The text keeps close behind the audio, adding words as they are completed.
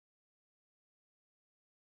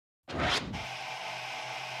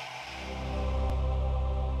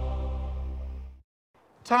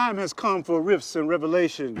Time has come for rifts and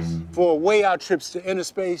revelations, for way-out trips to inner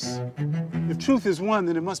space. If truth is one,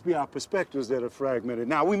 then it must be our perspectives that are fragmented.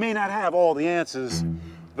 Now, we may not have all the answers,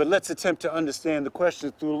 but let's attempt to understand the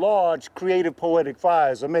questions through large, creative, poetic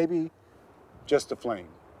fires, or maybe just a flame.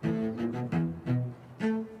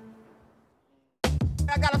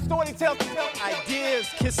 I got a story to tell. Ideas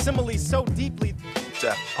kiss similes so deeply.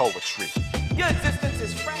 Deaf poetry. Your existence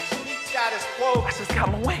is fractionally status quo. I just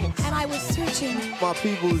got my wings. And I was searching. My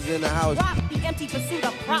people's in the house. Rock the empty pursuit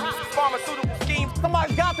of props. Pharmaceutical schemes.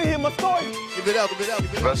 Somebody's got to hear my story. Give it up, give it up,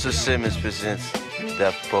 give it up. Russell Simmons presents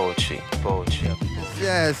Deaf Poetry. Poetry.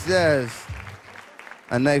 Yes, yes.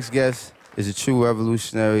 Our next guest is a true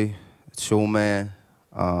revolutionary, a true man.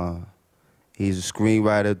 He's a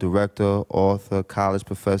screenwriter, director, author, college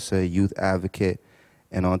professor, youth advocate,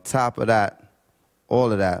 and on top of that,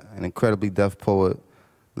 all of that, an incredibly deaf poet.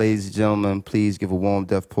 Ladies and gentlemen, please give a warm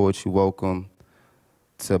Deaf Poetry welcome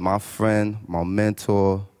to my friend, my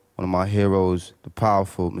mentor, one of my heroes, the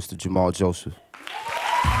powerful Mr. Jamal Joseph.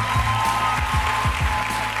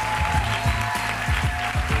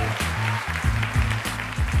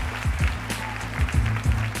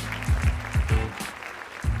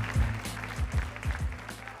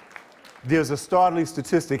 There's a startling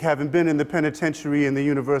statistic. Having been in the penitentiary and the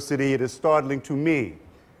university, it is startling to me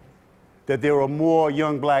that there are more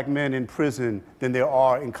young black men in prison than there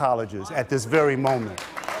are in colleges at this very moment.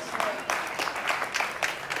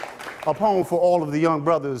 A poem for all of the young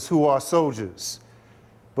brothers who are soldiers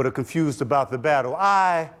but are confused about the battle.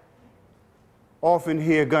 I often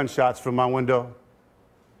hear gunshots from my window.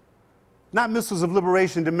 Not missiles of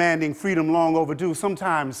liberation demanding freedom long overdue.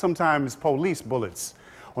 Sometimes police bullets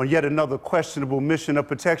on yet another questionable mission of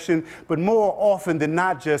protection, but more often than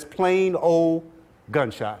not, just plain old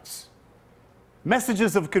gunshots.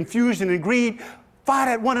 Messages of confusion and greed fired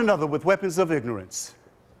at one another with weapons of ignorance.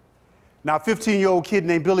 Now, a 15-year-old kid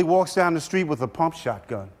named Billy walks down the street with a pump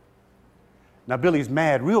shotgun. Now, Billy's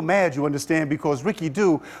mad, real mad, you understand, because Ricky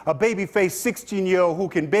Dew, a baby-faced 16-year-old who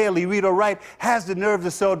can barely read or write, has the nerve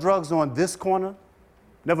to sell drugs on this corner.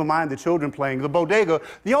 Never mind the children playing, the bodega,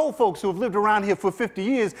 the old folks who have lived around here for 50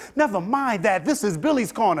 years. Never mind that. This is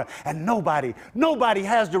Billy's corner, and nobody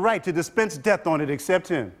has the right to dispense death on it except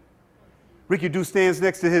him. Ricky Dew stands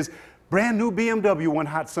next to his brand new BMW one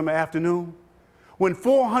hot summer afternoon when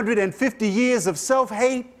 450 years of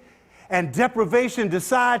self-hate and deprivation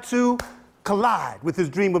decide to collide with his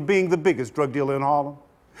dream of being the biggest drug dealer in Harlem.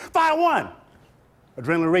 Fire one!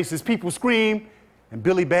 Adrenaline races, people scream, and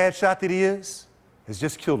Billy, bad shot that he is, has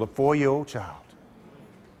just killed a 4-year-old child.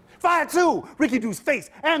 Fire two! Ricky Dew's face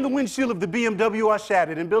and the windshield of the BMW are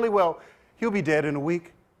shattered, and Billy, well, he'll be dead in a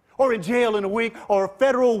week, or in jail in a week, or a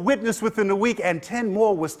federal witness within a week, and 10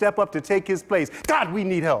 more will step up to take his place. God, we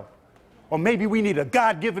need help. Or maybe we need a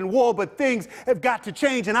God-given war, but things have got to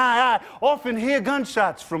change, and I often hear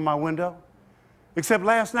gunshots from my window. Except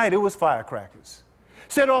last night, it was firecrackers.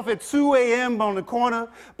 Set off at 2 a.m. on the corner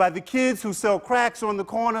by the kids who sell cracks on the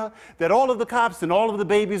corner that all of the cops and all of the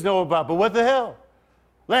babies know about. But what the hell?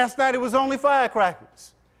 Last night, it was only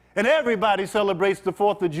firecrackers. And everybody celebrates the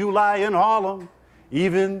 4th of July in Harlem,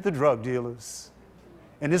 even the drug dealers.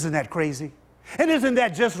 And isn't that crazy? And isn't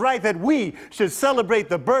that just right that we should celebrate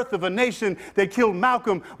the birth of a nation that killed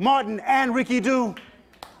Malcolm, Martin, and Ricky Dew?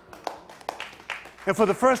 And for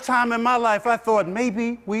the first time in my life, I thought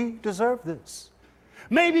maybe we deserve this.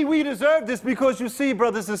 Maybe we deserve this because, you see,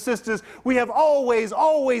 brothers and sisters, we have always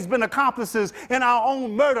been accomplices in our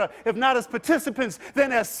own murder, if not as participants,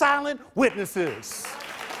 then as silent witnesses.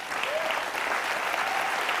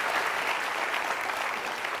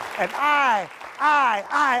 And I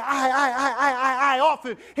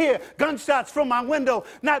often hear gunshots from my window,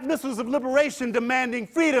 not missiles of liberation demanding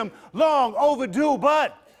freedom, long overdue,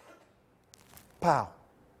 but pow,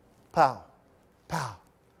 pow, pow,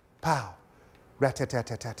 pow. Thank you.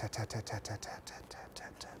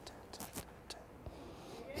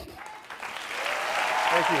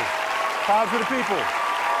 Power to the people.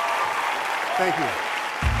 Thank you.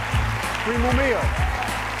 Free Mumia.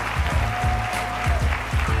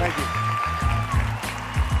 Thank you.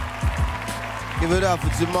 Give it up for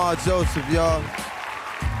Jamal Joseph, y'all.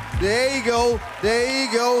 There you go, there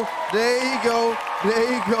you go, there you go,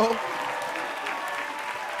 there you go.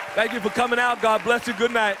 Thank you for coming out. God bless you.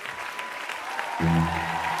 Good night.